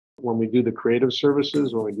when we do the creative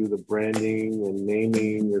services, when we do the branding and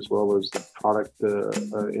naming, as well as the product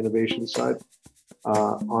innovation side,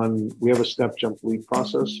 we have a step jump leap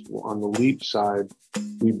process. On the leap side,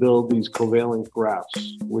 we build these covalent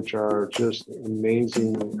graphs, which are just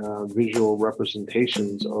amazing visual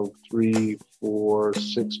representations of 3, 4,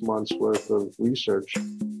 6 months worth of research.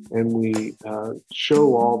 And we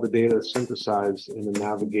show all the data synthesized in a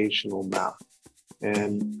navigational map.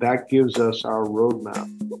 And that gives us our roadmap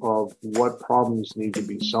of what problems need to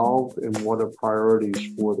be solved and what are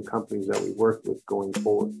priorities for the companies that we work with going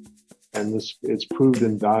forward. And it's proved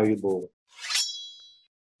invaluable.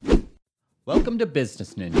 Welcome to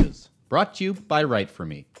Business Ninjas, brought to you by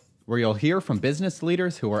WriteForMe, where you'll hear from business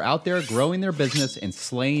leaders who are out there growing their business and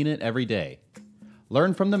slaying it every day.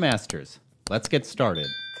 Learn from the masters. Let's get started.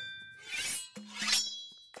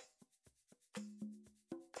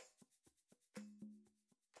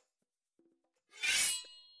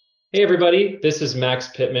 Hey everybody, this is Max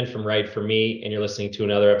Pittman from WriteForMe, and you're listening to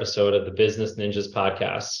another episode of the Business Ninjas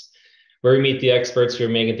podcast, where we meet the experts who are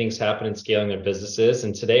making things happen and scaling their businesses.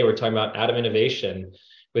 And today we're talking about Atom Innovation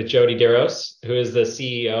with Jodi Deros, who is the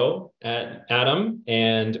CEO at Atom.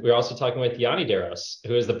 And we're also talking with Yani Deros,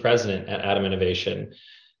 who is the president at Atom Innovation.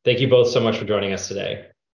 Thank you both so much for joining us today.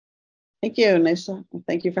 Thank you.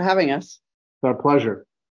 Thank you for having us. It's our pleasure.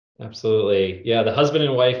 Absolutely. Yeah, the husband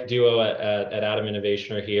and wife duo at Atom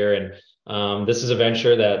Innovation are here. And this is a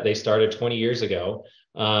venture that they started 20 years ago.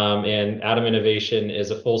 And Atom Innovation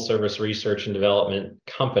is a full service research and development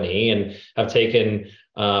company and have taken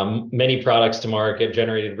many products to market,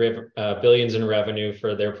 generated billions in revenue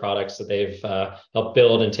for their products that they've helped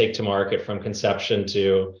build and take to market from conception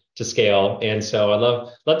to scale. And so I'd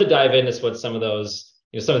love to dive into what some of those,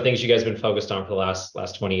 some of the things you guys have been focused on for the last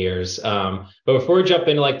 20 years. But before we jump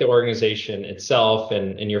into like the organization itself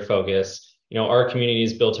and your focus, our community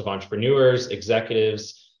is built of entrepreneurs,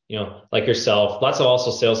 executives, like yourself, lots of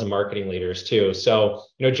also sales and marketing leaders too. So,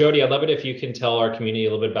 Jodi, I'd love it if you can tell our community a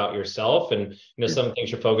little bit about yourself and, some of the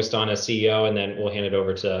things you're focused on as CEO, and then we'll hand it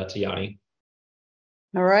over to Yani.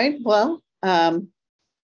 All right. Well, Jodi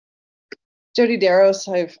Deros,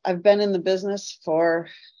 I've been in the business for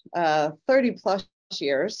 30 plus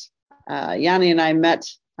years. Yani and I met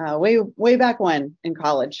way back when in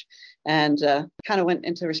college, and kind of went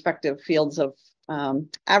into respective fields of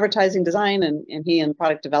advertising design and he in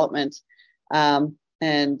product development.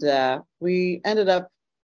 And we ended up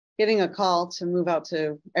getting a call to move out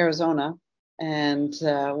to Arizona and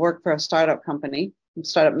work for a startup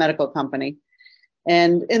medical company.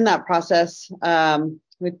 And in that process,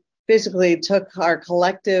 we basically took our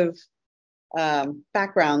collective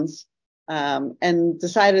backgrounds and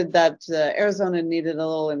decided that Arizona needed a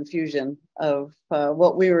little infusion of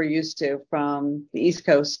what we were used to from the East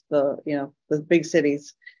Coast, the big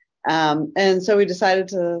cities. And so we decided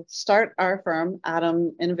to start our firm,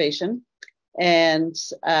 Atom Innovation. And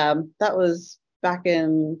that was back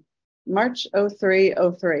in March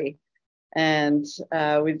 03. And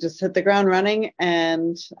we just hit the ground running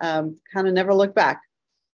and kind of never looked back.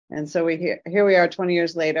 And so here we are 20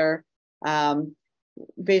 years later.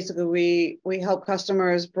 Basically, we help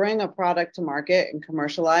customers bring a product to market and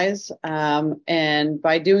commercialize. And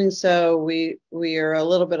by doing so, we are a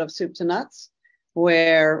little bit of soup to nuts,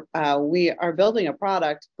 where we are building a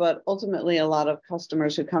product, but ultimately a lot of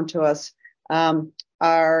customers who come to us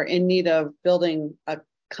are in need of building a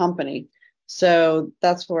company. So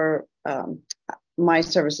that's where my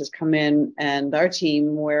services come in, and our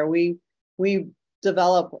team, where we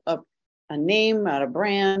develop a name, a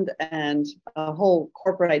brand, and a whole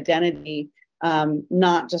corporate identity,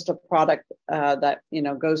 not just a product that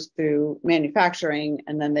goes through manufacturing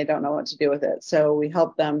and then they don't know what to do with it. So we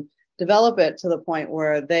help them develop it to the point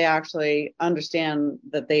where they actually understand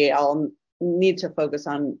that they all need to focus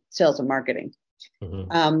on sales and marketing.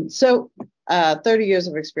 Mm-hmm. So 30 years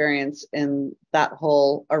of experience in that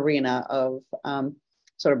whole arena of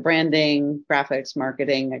sort of branding, graphics,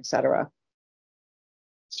 marketing, etc.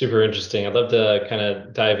 Super interesting. I'd love to kind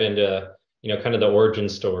of dive into, kind of the origin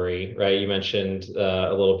story, right? You mentioned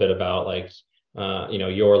a little bit about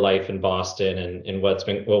your life in Boston and what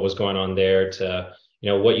was going on there to,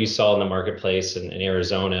 what you saw in the marketplace in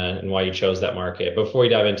Arizona and why you chose that market. Before we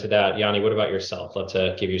dive into that, Yani, what about yourself? Love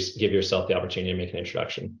to give yourself the opportunity to make an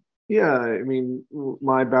introduction. Yeah, I mean,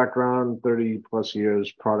 my background, 30 plus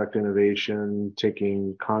years, product innovation,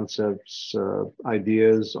 taking concepts,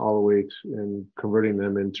 ideas all the way and converting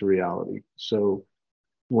them into reality. So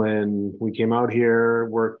when we came out here,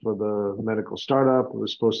 worked for the medical startup, it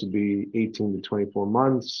was supposed to be 18 to 24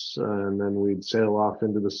 months, and then we'd sail off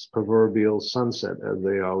into this proverbial sunset, as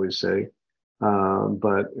they always say.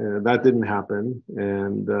 But that didn't happen,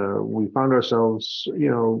 and we found ourselves,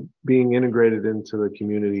 being integrated into the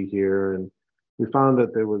community here, and we found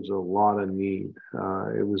that there was a lot of need.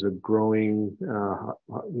 It was a growing,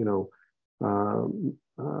 um,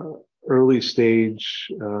 uh, early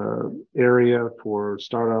stage area for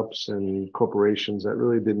startups and corporations that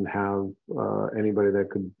really didn't have anybody that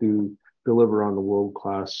could deliver on the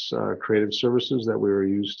world-class creative services that we were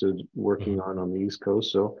used to working on the East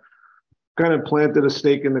Coast. So kind of planted a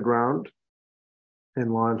stake in the ground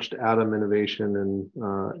and launched Atom Innovation in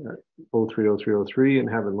 03, and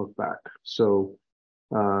haven't looked back. So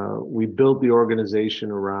we built the organization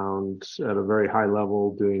around, at a very high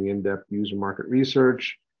level, doing in-depth user market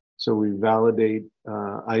research. So we validate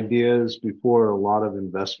ideas before a lot of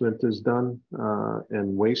investment is done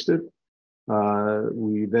and wasted.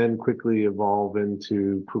 We then quickly evolve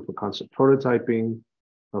into proof of concept prototyping,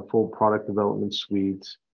 a full product development suite,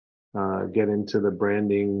 get into the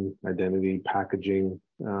branding, identity, packaging,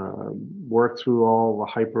 work through all the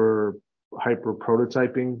hyper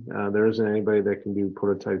prototyping. There isn't anybody that can do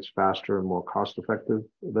prototypes faster and more cost effective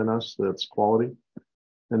than us. That's quality.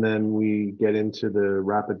 And then we get into the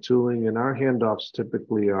rapid tooling, and our handoffs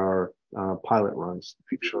typically are pilot runs to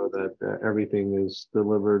make sure that everything is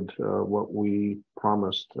delivered what we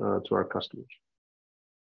promised to our customers.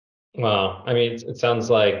 Wow. I mean, it sounds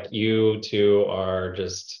like you two are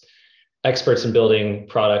just experts in building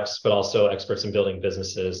products, but also experts in building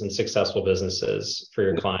businesses and successful businesses for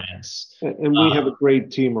your clients. And we have a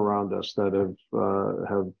great team around us that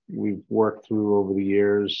we've worked through over the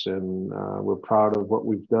years, and we're proud of what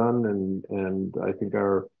we've done. And I think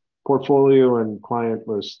our portfolio and client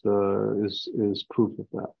list is proof of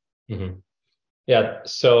that. Mm-hmm. Yeah.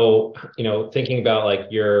 So, thinking about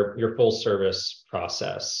like your full service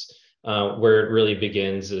process, where it really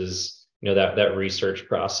begins is, that research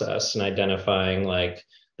process and identifying like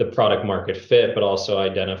the product market fit, but also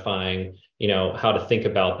identifying, how to think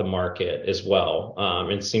about the market as well.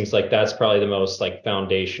 It seems like that's probably the most like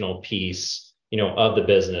foundational piece, of the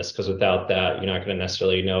business, because without that, you're not going to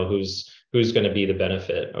necessarily know who's going to be the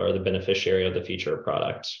benefit or the beneficiary of the future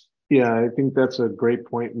product. Yeah, I think that's a great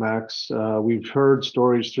point, Max. We've heard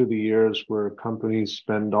stories through the years where companies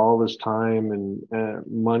spend all this time and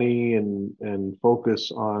money and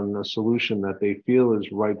focus on a solution that they feel is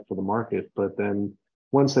right for the market, but then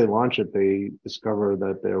once they launch it, they discover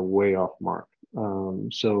that they're way off mark.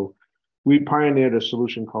 So we pioneered a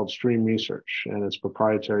solution called Stream Research, and it's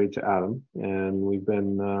proprietary to Atom. And we've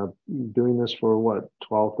been doing this for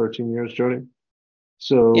 12, 13 years, Jodi?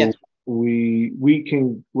 So Yes. we're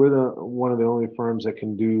one of the only firms that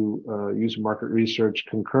can do user market research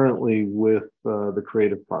concurrently with the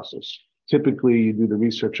creative process. Typically, you do the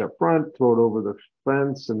research up front, throw it over the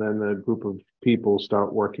fence, and then a group of people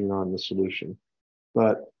start working on the solution.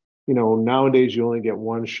 But nowadays you only get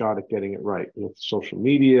one shot at getting it right with social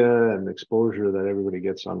media and exposure that everybody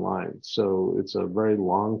gets online. So it's a very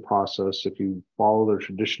long process if you follow the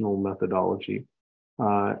traditional methodology.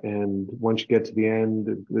 And once you get to the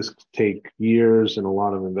end, this could take years and a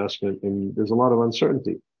lot of investment, and there's a lot of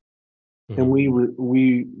uncertainty. Mm-hmm. And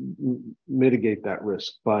we mitigate that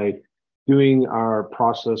risk by doing our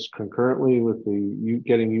process concurrently with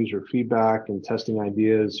getting user feedback and testing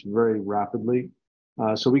ideas very rapidly,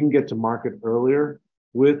 so we can get to market earlier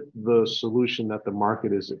with the solution that the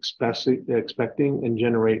market is expecting and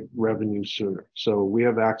generate revenue sooner. So we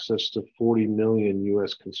have access to 40 million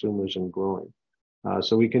US consumers and growing.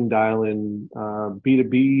 So we can dial in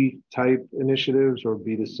B2B type initiatives or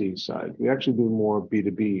B2C side. We actually do more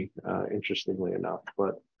B2B, interestingly enough,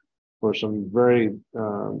 but for some very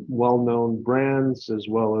well-known brands as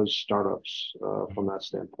well as startups from that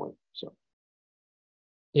standpoint. So.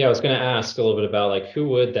 Yeah, I was going to ask a little bit about like who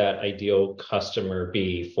would that ideal customer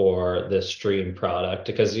be for the Stream product?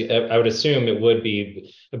 Because I would assume it would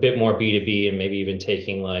be a bit more B2B and maybe even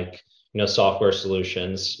taking like software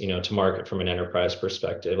solutions, to market from an enterprise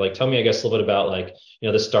perspective. Like, tell me, I guess, a little bit about like,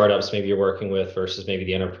 the startups maybe you're working with versus maybe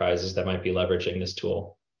the enterprises that might be leveraging this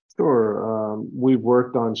tool. Sure. We've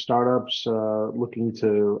worked on startups looking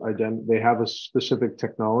to they have a specific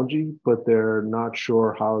technology, but they're not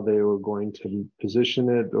sure how they were going to position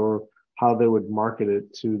it or how they would market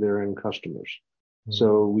it to their end customers. Mm-hmm.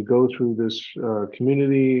 So we go through this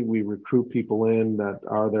community, we recruit people in that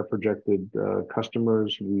are their projected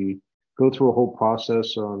customers. We go through a whole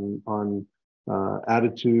process on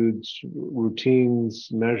attitudes, routines,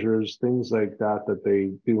 measures, things like that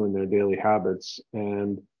they do in their daily habits.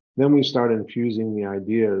 And then we start infusing the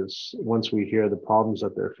ideas once we hear the problems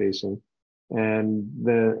that they're facing. And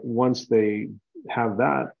then once they have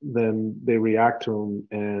that, then they react to them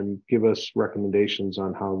and give us recommendations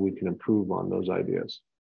on how we can improve on those ideas.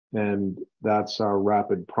 And that's our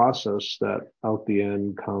rapid process that out the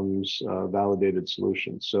end comes validated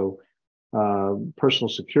solutions. So personal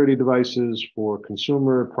security devices for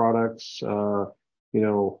consumer products,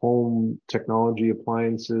 home technology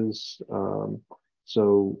appliances.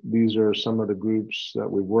 So these are some of the groups that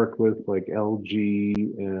we've worked with, like LG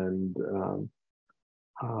and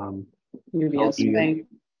UBS LG Bank.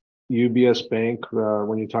 UBS Bank.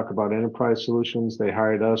 When you talk about enterprise solutions, they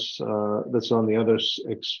hired us. That's on the other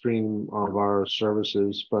extreme of our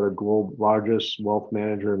services, but a global largest wealth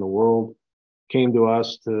manager in the world came to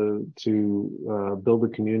us to build a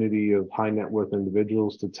community of high net worth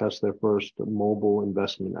individuals to test their first mobile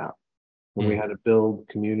investment app. And we had to build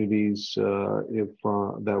communities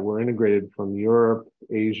that were integrated from Europe,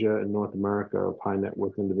 Asia, and North America of high net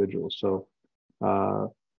worth individuals. So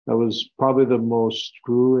that was probably the most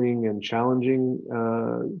grueling and challenging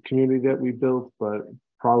community that we built, but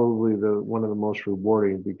probably one of the most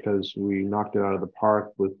rewarding because we knocked it out of the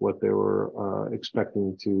park with what they were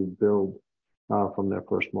expecting to build from their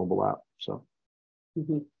first mobile app. So,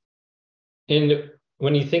 And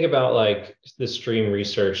when you think about like the stream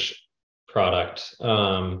research product,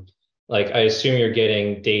 like I assume you're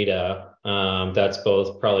getting data that's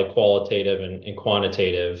both probably qualitative and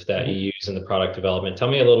quantitative that you use in the product development. Tell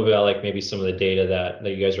me a little bit about like maybe some of the data that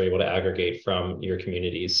you guys are able to aggregate from your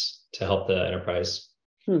communities to help the enterprise.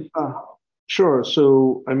 Sure.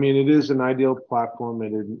 So, I mean, it is an ideal platform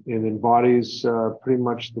and it embodies pretty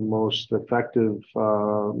much the most effective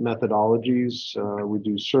methodologies. We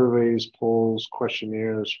do surveys, polls,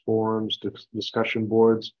 questionnaires, forums, discussion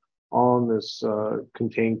boards, all in this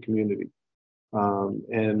contained community.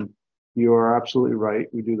 And you are absolutely right.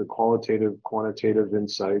 We do the qualitative, quantitative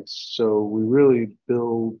insights. So we really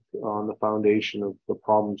build on the foundation of the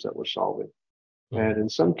problems that we're solving. And in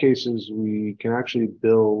some cases, we can actually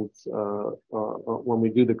build, when we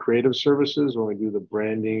do the creative services, when we do the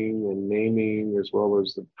branding and naming, as well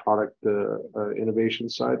as the product innovation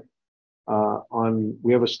side,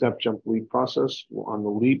 we have a step jump leap process. On the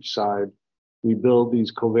leap side, we build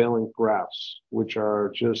these covalent graphs, which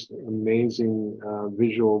are just amazing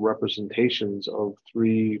visual representations of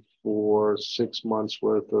 3, 4, 6 months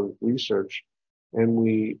worth of research. And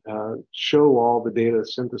we show all the data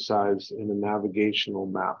synthesized in a navigational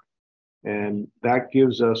map. And that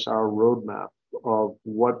gives us our roadmap of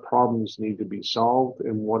what problems need to be solved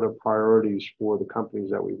and what are priorities for the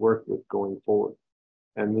companies that we work with going forward.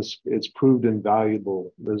 And it's proved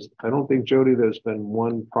invaluable. I don't think, Jodi, there's been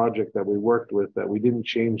one project that we worked with that we didn't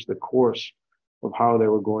change the course of how they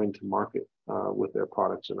were going to market with their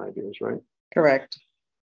products and ideas, right? Correct.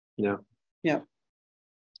 Yeah. Yeah.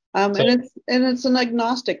 And it's an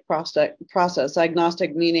agnostic process.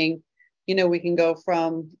 Agnostic meaning, we can go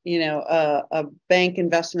from, a bank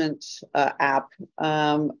investment app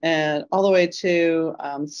and all the way to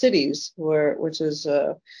cities, which is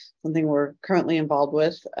something we're currently involved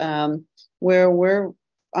with, where we're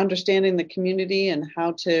understanding the community and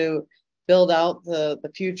how to build out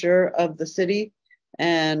the future of the city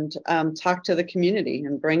and talk to the community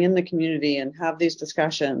and bring in the community and have these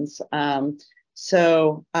discussions.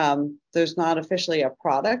 So there's not officially a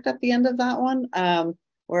product at the end of that one.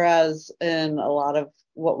 Whereas in a lot of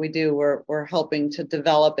what we do, we're helping to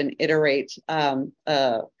develop and iterate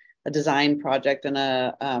a design project and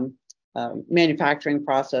a manufacturing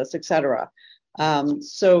process, et cetera.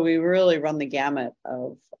 So we really run the gamut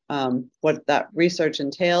of what that research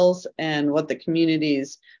entails and what the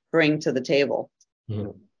communities bring to the table.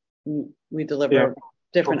 We deliver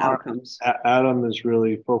different outcomes. Adam is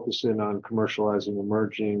really focusing on commercializing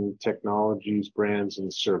emerging technologies, brands,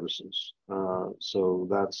 and services. So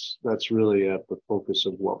that's really at the focus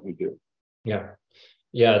of what we do.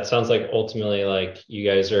 Yeah, it sounds like ultimately like you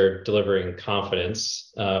guys are delivering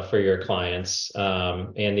confidence for your clients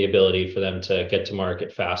and the ability for them to get to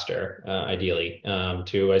market faster, ideally,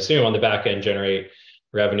 to, I assume, on the back end, generate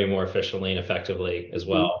revenue more efficiently and effectively as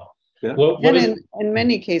well. Yeah. In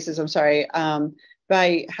many cases, I'm sorry,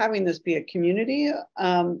 by having this be a community,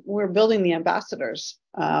 we're building the ambassadors,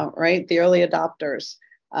 right? The early adopters,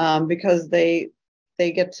 because they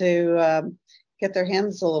get to get their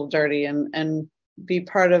hands a little dirty and be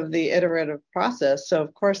part of the iterative process. So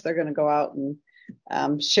of course they're going to go out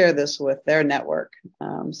and share this with their network.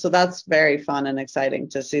 So that's very fun and exciting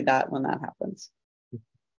to see that when that happens.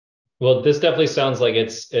 Well, this definitely sounds like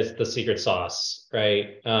it's the secret sauce,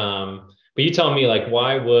 right? But you tell me, like,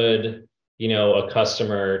 why would a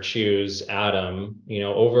customer choose Atom,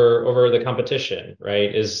 over the competition,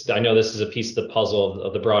 right? I know this is a piece of the puzzle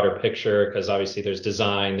of the broader picture, because obviously there's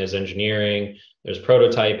design, there's engineering, there's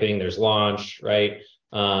prototyping, there's launch, right?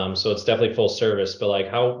 So it's definitely full service, but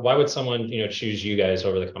like why would someone, choose you guys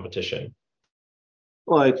over the competition?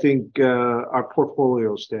 Well, I think our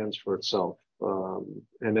portfolio stands for itself.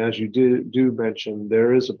 And as you do mention,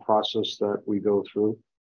 there is a process that we go through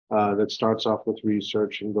that starts off with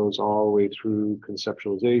research and goes all the way through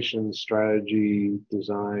conceptualization, strategy,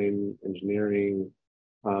 design, engineering,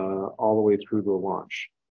 all the way through the launch.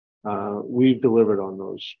 We've delivered on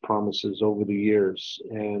those promises over the years,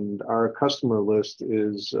 and our customer list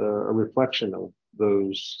is a reflection of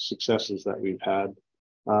those successes that we've had.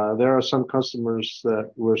 There are some customers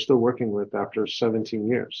that we're still working with after 17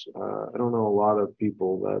 years. I don't know a lot of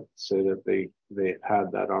people that say that they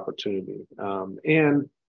had that opportunity. And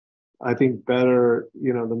I think better,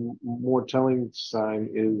 the more telling sign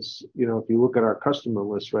is, if you look at our customer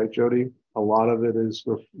list, right, Jodi, a lot of it is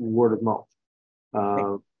word of mouth.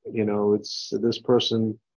 It's this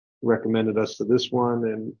person recommended us to this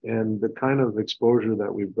one, and the kind of exposure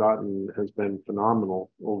that we've gotten has been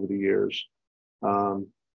phenomenal over the years.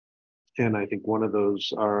 And I think one of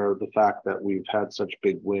those are the fact that we've had such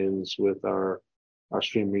big wins with our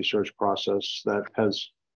stream research process that has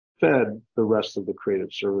fed the rest of the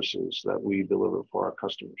creative services that we deliver for our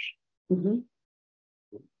customers. Mm-hmm.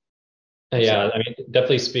 Yeah, I mean, it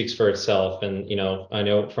definitely speaks for itself. And, I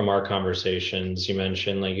know from our conversations, you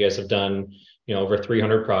mentioned like you guys have done, over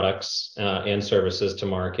 300 products and services to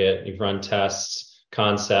market. You've run tests,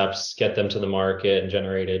 concepts, get them to the market, and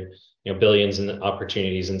generated, billions in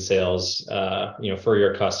opportunities and sales, for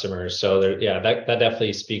your customers. So that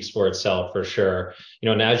definitely speaks for itself for sure.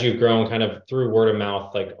 And as you've grown kind of through word of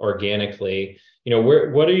mouth, like organically,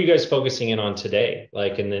 what are you guys focusing in on today?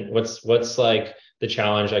 Like, and then what's like the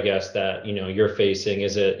challenge, I guess, that, you're facing?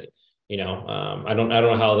 Is it, I don't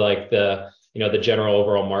know how like the general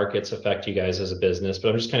overall markets affect you guys as a business, but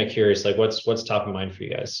I'm just kind of curious, like what's top of mind for you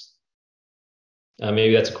guys?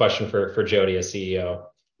 Maybe that's a question for Jodi as CEO.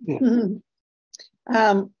 Yeah.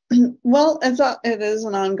 Mm-hmm. Well, it is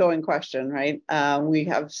an ongoing question, right? We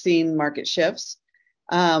have seen market shifts,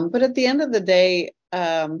 but at the end of the day,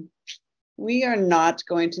 we are not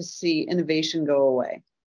going to see innovation go away.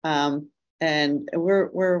 And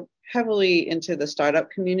we're heavily into the startup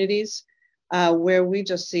communities, where we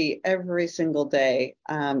just see every single day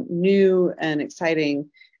new and exciting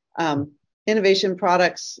innovation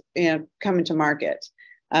products, coming to market.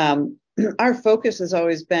 Our focus has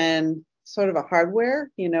always been sort of a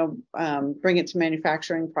hardware, bring it to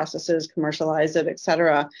manufacturing processes, commercialize it, et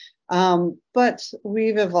cetera. But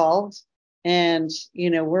we've evolved, and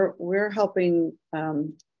we're helping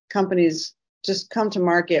companies just come to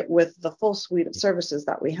market with the full suite of services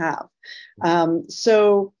that we have.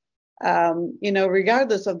 So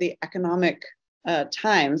regardless of the economic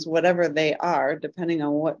times, whatever they are, depending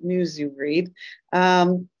on what news you read,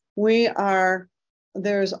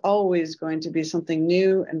 there's always going to be something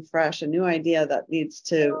new and fresh, a new idea that needs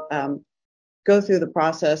to go through the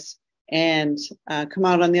process and come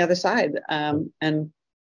out on the other side, and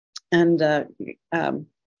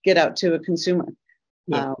get out to a consumer.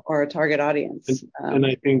 Yeah. Or a target audience. And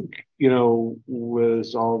I think,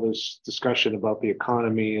 with all this discussion about the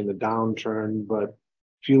economy and the downturn, but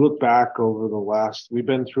if you look back over we've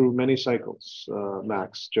been through many cycles,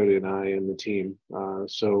 Max, Jodi, and I, and the team.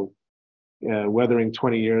 Weathering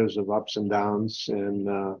 20 years of ups and downs,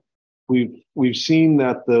 and we've seen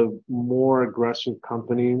that the more aggressive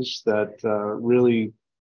companies that really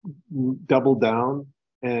double down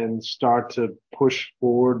and start to push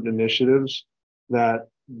forward initiatives that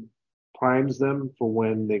primes them for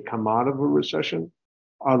when they come out of a recession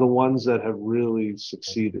are the ones that have really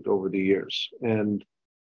succeeded over the years. And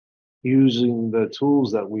using the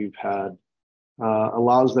tools that we've had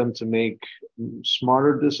allows them to make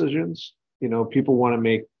smarter decisions. People want to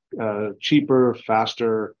make cheaper,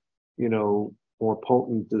 faster, more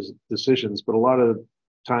potent decisions, but a lot of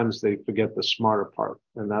times they forget the smarter part.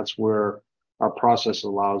 And that's where our process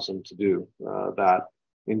allows them to do that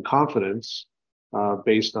in confidence,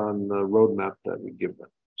 based on the roadmap that we give them.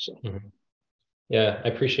 So. Mm-hmm. Yeah, I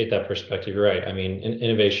appreciate that perspective. You're right. I mean,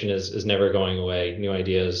 innovation is never going away. New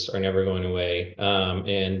ideas are never going away.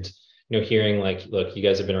 And hearing like, look, you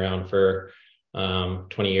guys have been around for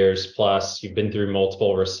 20 years plus. You've been through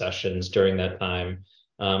multiple recessions during that time.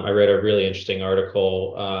 I read a really interesting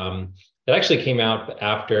article It actually came out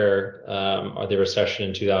after the recession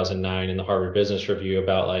in 2009 in the Harvard Business Review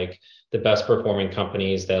about like the best performing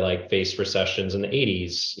companies that like faced recessions in the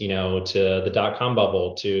 80s, you know, to the dot-com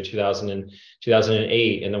bubble, to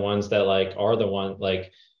 2008, and the ones that like are the one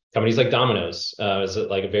like companies like Domino's is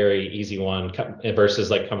like a very easy one versus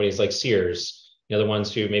like companies like Sears, you know, the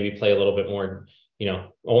ones who maybe play a little bit more, you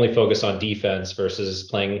know, only focus on defense versus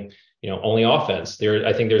playing, you know, only offense.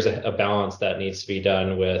 I think there's a balance that needs to be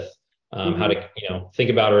done with how to, you know, think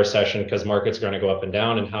about a recession because markets are going to go up and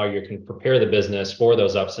down, and how you can prepare the business for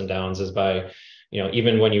those ups and downs is by, you know,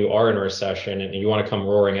 even when you are in a recession and you want to come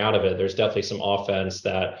roaring out of it, there's definitely some offense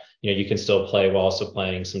that, you know, you can still play while also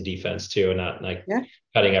playing some defense too, and not like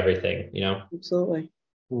cutting everything, you know? Absolutely.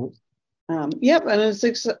 Yep, and it's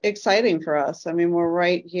exciting for us. I mean, we're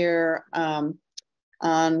right here on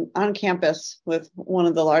campus with one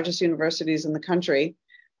of the largest universities in the country.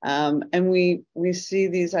 And we see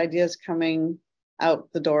these ideas coming out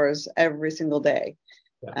the doors every single day.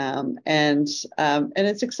 And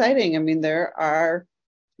it's exciting. I mean, there are,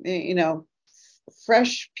 you know,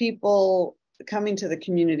 fresh people coming to the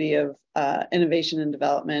community of innovation and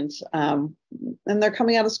development, and they're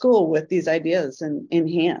coming out of school with these ideas in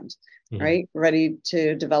hand, right, ready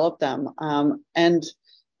to develop them. And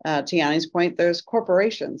to Yanni's point, there's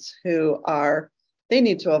corporations who they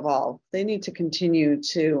need to evolve. They need to continue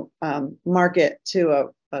to market to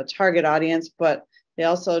a target audience, but they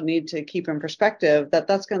also need to keep in perspective that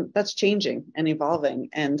that's changing and evolving.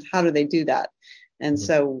 And how do they do that? And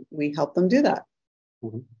so we help them do that.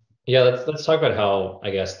 Yeah, let's talk about how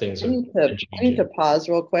I guess things have been changing. I need to pause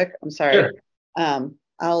real quick. I'm sorry. Sure.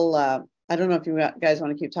 I don't know if you guys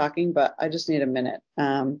want to keep talking, but I just need a minute.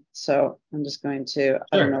 So I'm just going to.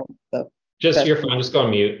 I don't know. You're fine. Just go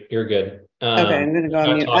on mute. You're good. Okay, I'm going to go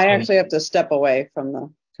on mute. I actually have to step away from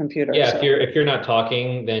the computer. Yeah, so. if you're not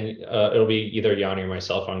talking, then it'll be either Yanni or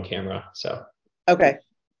myself on camera. So. Okay.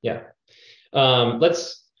 Yeah.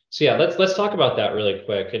 Let's talk about that really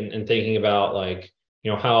quick and thinking about like,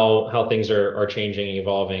 you know, how things are changing and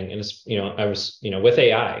evolving. And it's, you know, I was, you know, with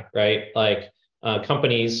AI, right? Like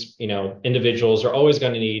companies, you know, individuals are always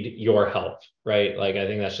going to need your help, right? Like I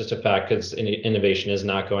think that's just a fact because innovation is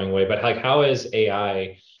not going away. But like, how is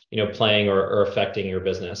AI, you know, playing or affecting your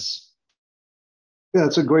business? Yeah,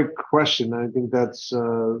 it's a great question. I think that's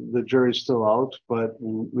the jury's still out, but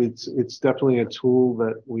it's definitely a tool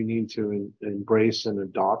that we need to embrace and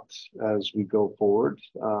adopt as we go forward.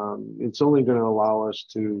 It's only going to allow us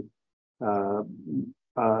to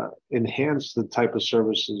enhance the type of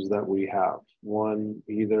services that we have. One,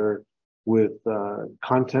 either with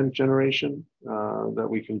content generation, that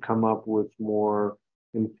we can come up with more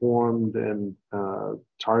informed and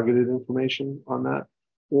targeted information on that,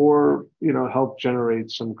 or, you know, help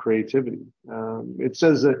generate some creativity. It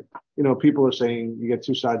says that, you know, people are saying you get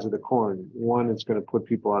two sides of the coin. One, it's going to put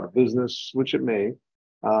people out of business, which it may,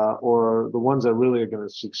 or the ones that really are going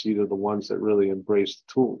to succeed are the ones that really embrace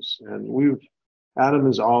the tools. And Adam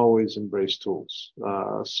has always embraced tools.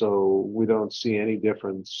 So we don't see any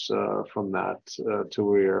difference from that to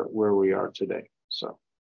where we are today. So.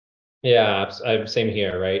 Yeah, same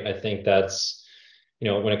here, right? I think that's, you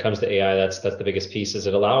know, when it comes to AI, that's the biggest piece is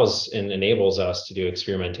it allows and enables us to do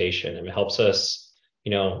experimentation, and it helps us,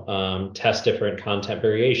 you know, test different content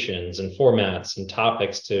variations and formats and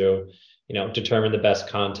topics to, you know, determine the best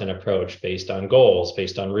content approach based on goals,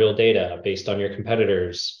 based on real data, based on your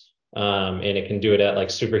competitors. And it can do it at like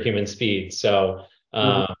superhuman speed. So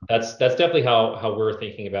that's definitely how we're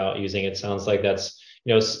thinking about using it. Sounds like that's,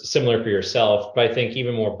 you know, similar for yourself, but I think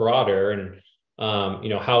even more broader. And you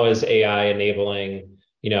know, how is AI enabling,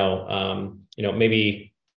 you know,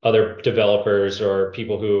 maybe other developers or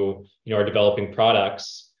people who, you know, are developing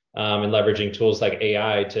products and leveraging tools like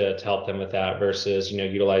AI to help them with that versus, you know,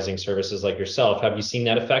 utilizing services like yourself. Have you seen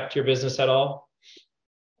that affect your business at all?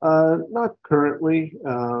 Not currently.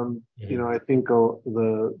 You know, I think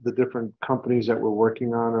the different companies that we're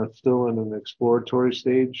working on are still in an exploratory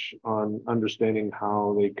stage on understanding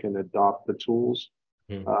how they can adopt the tools.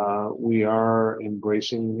 We are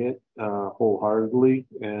embracing it wholeheartedly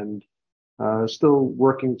and still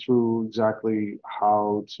working through exactly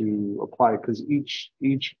how to apply it, because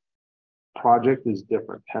each project is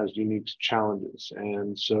different, has unique challenges,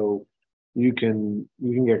 and so you can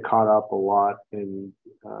get caught up a lot in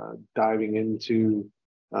diving into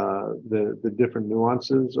the different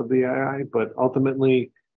nuances of the AI, but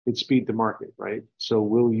ultimately it's speed to market, right? So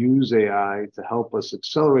we'll use AI to help us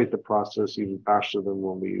accelerate the process even faster than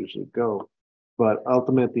when we usually go. But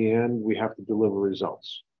ultimately, at the end, we have to deliver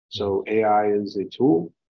results. So AI is a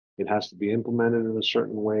tool. It has to be implemented in a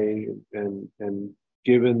certain way, and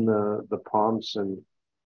given the prompts and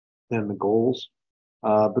the goals.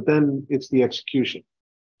 But then it's the execution.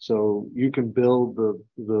 So you can build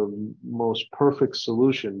the most perfect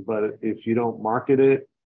solution, but if you don't market it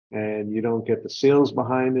and you don't get the sales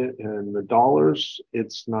behind it and the dollars,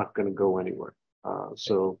 it's not going to go anywhere.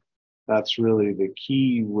 So that's really the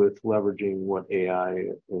key with leveraging what AI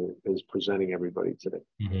is presenting everybody today.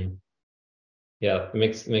 Mm-hmm. Yeah,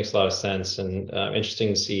 it makes a lot of sense, and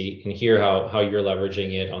interesting to see and hear how you're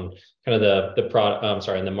leveraging it on kind of the product. I'm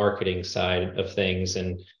sorry, on the marketing side of things,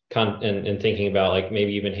 and thinking about like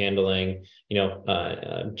maybe even handling,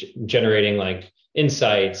 generating like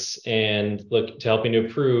insights and look to helping to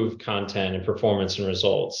improve content and performance and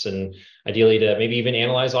results, and ideally to maybe even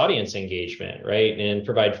analyze audience engagement, right, and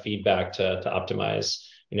provide feedback to optimize,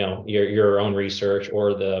 your own research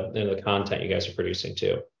or the content you guys are producing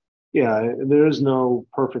too. Yeah, there is no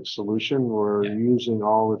perfect solution. We're using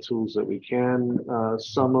all the tools that we can.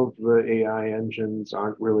 Some of the AI engines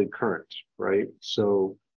aren't really current, right?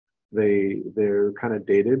 So they're kind of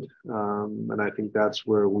dated, and I think that's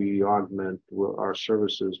where we augment our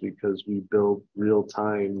services, because we build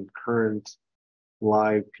real-time, current,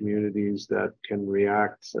 live communities that can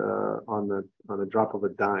react on the drop of a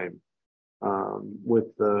dime,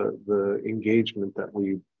 with the engagement that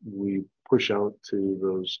we push out to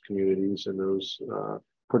those communities and those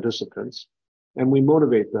participants. And we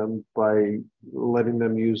motivate them by letting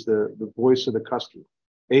them use the voice of the customer.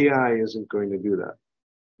 AI isn't going to do that.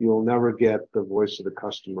 You'll never get the voice of the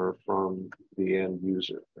customer from the end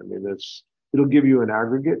user. I mean, it'll give you an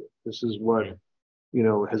aggregate. This is what,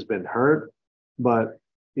 has been heard, but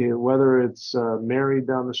whether it's Mary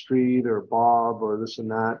down the street or Bob or this and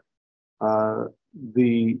that, our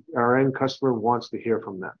end customer wants to hear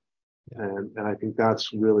from them. And I think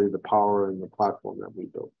that's really the power in the platform that we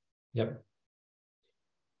built. Yep.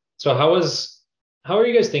 So how are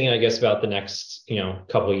you guys thinking, I guess, about the next,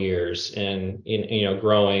 couple of years and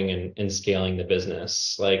growing and scaling the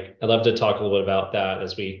business? Like, I'd love to talk a little bit about that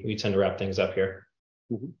as we tend to wrap things up here.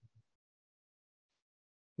 Mm-hmm.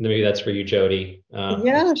 Maybe that's for you, Jodi.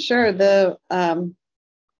 Yeah, sure. The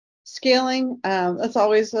scaling, that's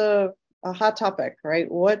always a hot topic, right?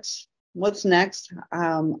 What's next,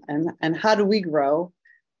 and how do we grow?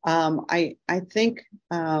 I think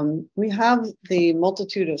we have the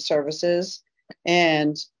multitude of services,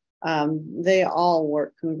 and they all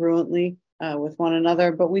work congruently with one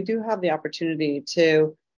another, but we do have the opportunity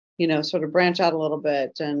to, sort of branch out a little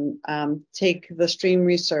bit and take the stream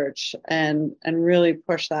research and really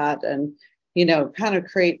push that, and kind of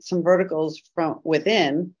create some verticals from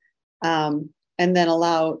within, and then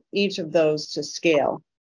allow each of those to scale.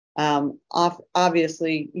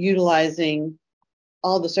 Obviously utilizing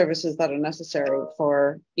all the services that are necessary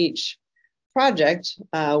for each project.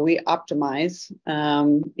 We optimize,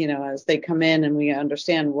 as they come in and we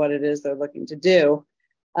understand what it is they're looking to do.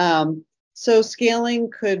 So scaling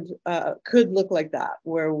could look like that,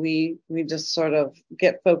 where we just sort of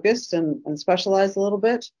get focused and specialize a little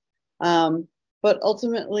bit. But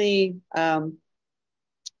ultimately,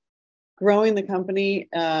 growing the company,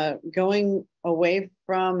 going away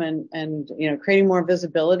from and creating more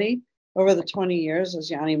visibility over the 20 years,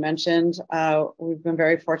 as Yani mentioned. We've been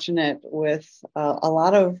very fortunate with a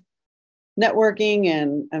lot of networking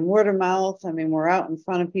and word of mouth. I mean, we're out in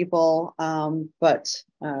front of people, but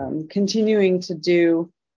continuing to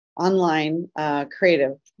do online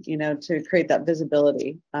creative, to create that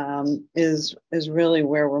visibility, is really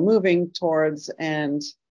where we're moving towards, and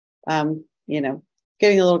getting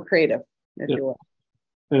a little creative, if you will.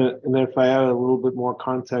 And if I add a little bit more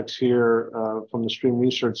context here, from the stream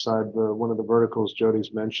research side, one of the verticals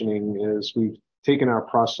Jodi's mentioning is we've taken our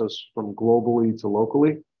process from globally to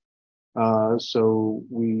locally. So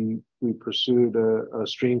we pursued a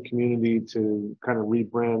stream community to kind of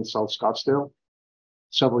rebrand South Scottsdale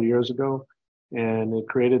several years ago, and it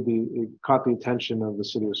caught the attention of the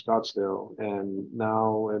city of Scottsdale. And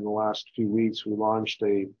now in the last few weeks, we launched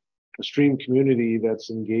a stream community that's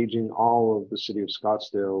engaging all of the city of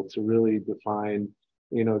Scottsdale to really define,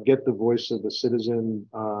 get the voice of the citizen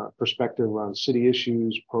perspective around city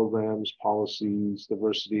issues, programs, policies,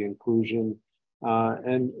 diversity, inclusion,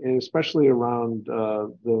 and especially around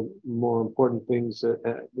the more important things,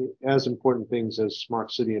 as important things as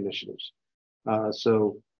smart city initiatives.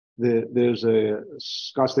 So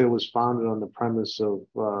Scottsdale was founded on the premise of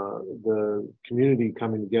the community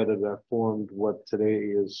coming together that formed what today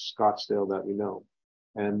is Scottsdale that we know.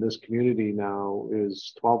 And this community now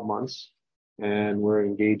is 12 months, and we're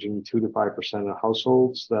engaging 2 to 5% of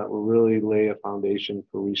households that will really lay a foundation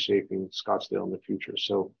for reshaping Scottsdale in the future.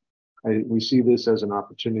 So we see this as an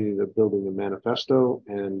opportunity to building a manifesto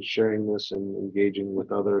and sharing this and engaging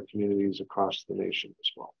with other communities across the nation as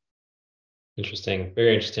well. Interesting,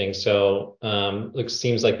 very interesting. So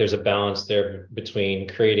seems like there's a balance there between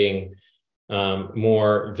creating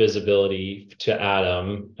more visibility to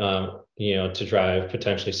Adam, to drive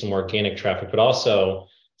potentially some organic traffic, but also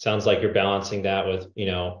sounds like you're balancing that with,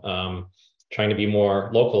 trying to be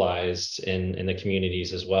more localized in the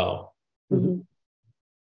communities as well. Mm-hmm.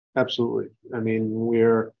 Absolutely. I mean,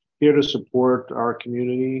 we're here to support our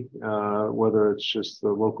community, whether it's just the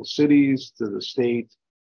local cities to the state,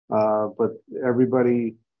 but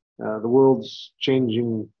everybody, the world's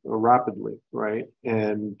changing rapidly, right?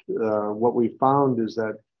 And what we found is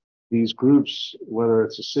that these groups, whether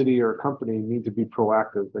it's a city or a company, need to be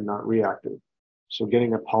proactive and not reactive. So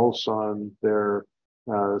getting a pulse on their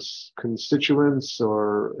constituents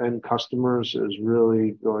or end customers is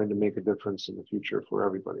really going to make a difference in the future for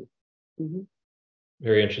everybody. Mm-hmm.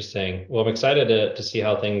 Very interesting. Well, I'm excited to see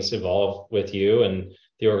how things evolve with you and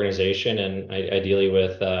the organization, and ideally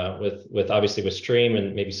with obviously with Stream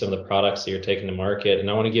and maybe some of the products that you're taking to market. And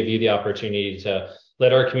I want to give you the opportunity to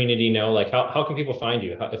let our community know, like, how can people find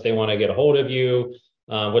you if they want to get a hold of you?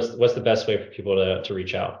 What's the best way for people to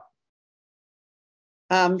reach out?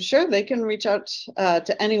 Sure, they can reach out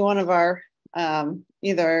to any one of our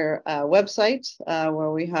either website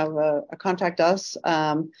where we have a contact us,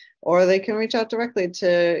 or they can reach out directly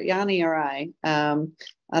to Yani or I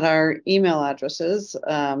at our email addresses.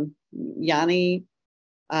 Yani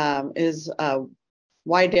is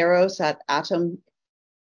yderos at atom-inc.co,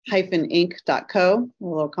 a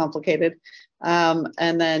little complicated,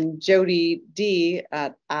 and then Jodi D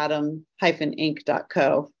at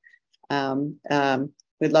atom-inc.co.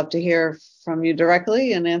 We'd love to hear from you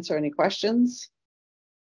directly and answer any questions.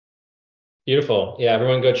 Beautiful. Yeah,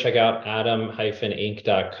 everyone go check out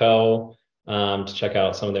atom-inc.co to check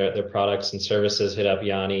out some of their products and services. Hit up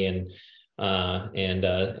Yanni and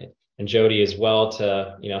Jodi as well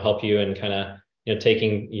to help you in kind of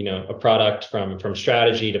taking a product from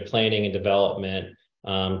strategy to planning and development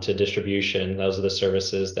to distribution. Those are the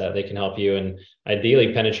services that they can help you, and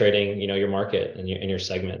ideally penetrating your market and your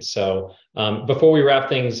segment. So before we wrap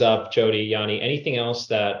things up, Jodi, Yanni, anything else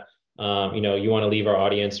that you want to leave our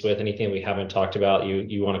audience with? Anything we haven't talked about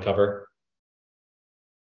you want to cover?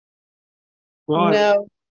 Well, no.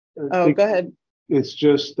 Go ahead. It's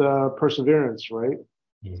just perseverance, right?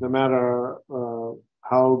 Mm-hmm. No matter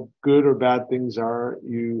how good or bad things are,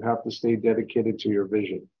 you have to stay dedicated to your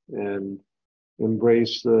vision and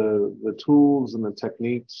embrace the tools and the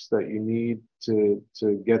techniques that you need to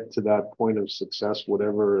get to that point of success,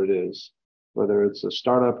 whatever it is, whether it's a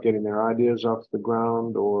startup getting their ideas off the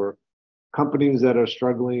ground or companies that are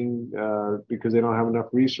struggling because they don't have enough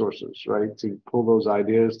resources, right, to pull those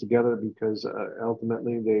ideas together because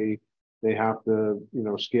ultimately they have to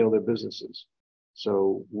scale their businesses.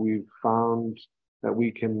 So we've found that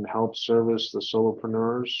we can help service the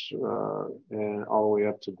solopreneurs and all the way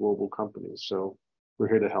up to global companies. So we're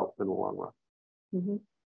here to help in the long run. Mm-hmm.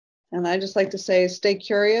 And I just like to say, stay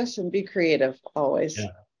curious and be creative always.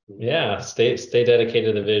 Yeah. Stay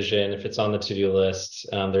dedicated to the vision. If it's on the to-do list,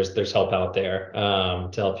 there's help out there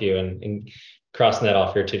to help you and crossing that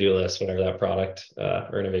off your to-do list, whatever that product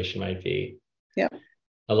or innovation might be. Yeah.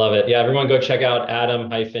 I love it. Yeah, everyone go check out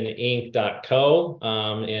atom-inc.co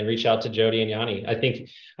and reach out to Jodi and Yanni. I think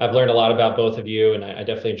I've learned a lot about both of you, and I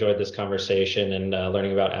definitely enjoyed this conversation and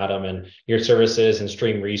learning about Adam and your services and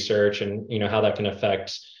Stream research and how that can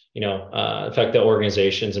affect the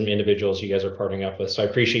organizations and individuals you guys are partnering up with. So I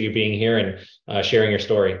appreciate you being here and sharing your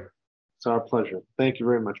story. It's our pleasure. Thank you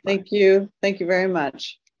very much. Thank you. Thank you very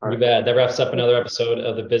much. You bet. That wraps up another episode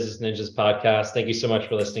of the Business Ninjas podcast. Thank you so much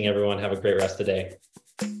for listening, everyone. Have a great rest of the day.